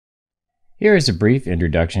Here is a brief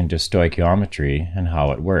introduction to stoichiometry and how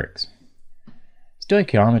it works.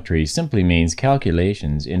 Stoichiometry simply means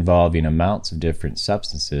calculations involving amounts of different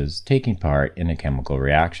substances taking part in a chemical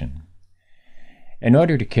reaction. In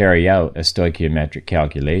order to carry out a stoichiometric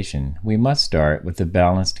calculation, we must start with a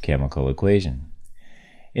balanced chemical equation.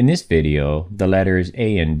 In this video, the letters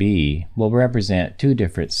A and B will represent two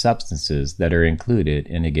different substances that are included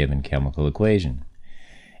in a given chemical equation.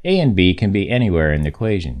 A and B can be anywhere in the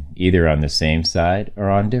equation, either on the same side or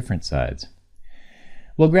on different sides.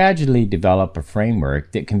 We'll gradually develop a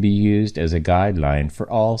framework that can be used as a guideline for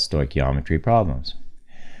all stoichiometry problems.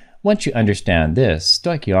 Once you understand this,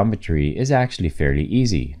 stoichiometry is actually fairly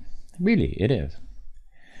easy. Really, it is.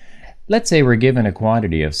 Let's say we're given a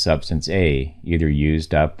quantity of substance A, either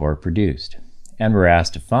used up or produced, and we're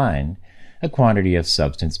asked to find a quantity of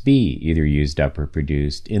substance B, either used up or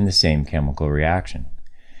produced, in the same chemical reaction.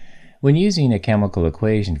 When using a chemical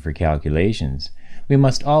equation for calculations, we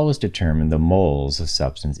must always determine the moles of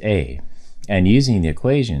substance A, and using the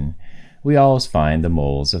equation, we always find the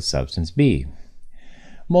moles of substance B.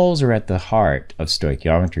 Moles are at the heart of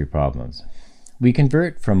stoichiometry problems. We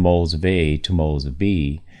convert from moles of A to moles of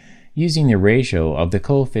B using the ratio of the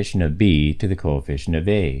coefficient of B to the coefficient of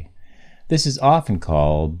A. This is often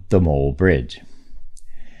called the mole bridge.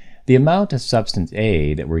 The amount of substance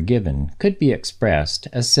A that we're given could be expressed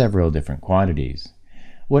as several different quantities.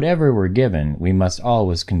 Whatever we're given, we must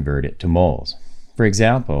always convert it to moles. For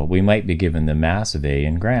example, we might be given the mass of A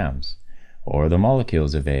in grams, or the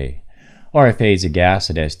molecules of A. Or if A is a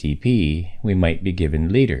gas at STP, we might be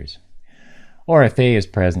given liters. Or if A is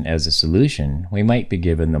present as a solution, we might be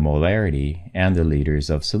given the molarity and the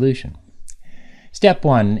liters of solution. Step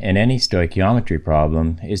 1 in any stoichiometry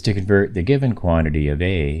problem is to convert the given quantity of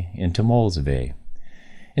A into moles of A.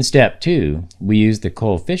 In step 2, we use the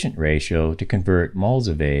coefficient ratio to convert moles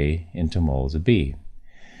of A into moles of B.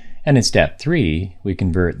 And in step 3, we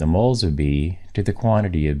convert the moles of B to the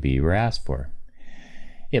quantity of B we're asked for.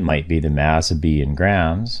 It might be the mass of B in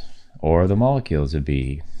grams, or the molecules of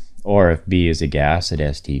B. Or if B is a gas at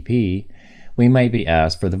STP, we might be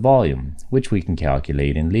asked for the volume, which we can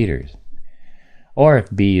calculate in liters. Or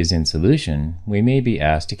if B is in solution, we may be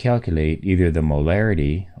asked to calculate either the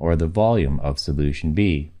molarity or the volume of solution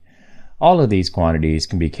B. All of these quantities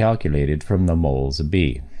can be calculated from the moles of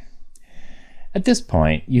B. At this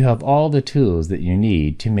point, you have all the tools that you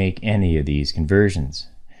need to make any of these conversions.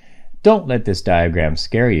 Don't let this diagram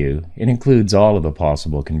scare you. It includes all of the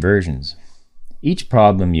possible conversions. Each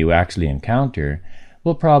problem you actually encounter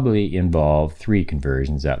will probably involve 3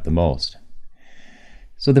 conversions at the most.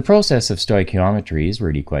 So the process of stoichiometry is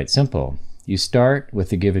really quite simple. You start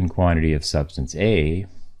with the given quantity of substance A,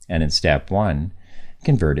 and in step 1,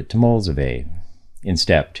 convert it to moles of A. In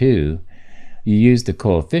step 2, you use the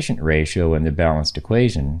coefficient ratio in the balanced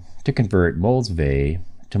equation to convert moles of A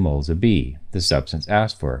to moles of B, the substance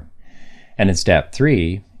asked for. And in step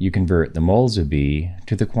 3, you convert the moles of B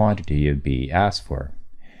to the quantity of B asked for.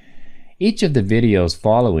 Each of the videos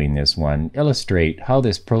following this one illustrate how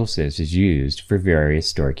this process is used for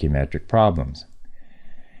various stoichiometric problems.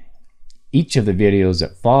 Each of the videos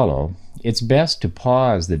that follow, it's best to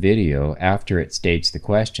pause the video after it states the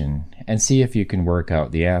question and see if you can work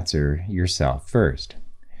out the answer yourself first.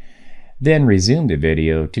 Then resume the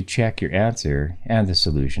video to check your answer and the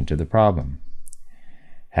solution to the problem.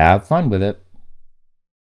 Have fun with it!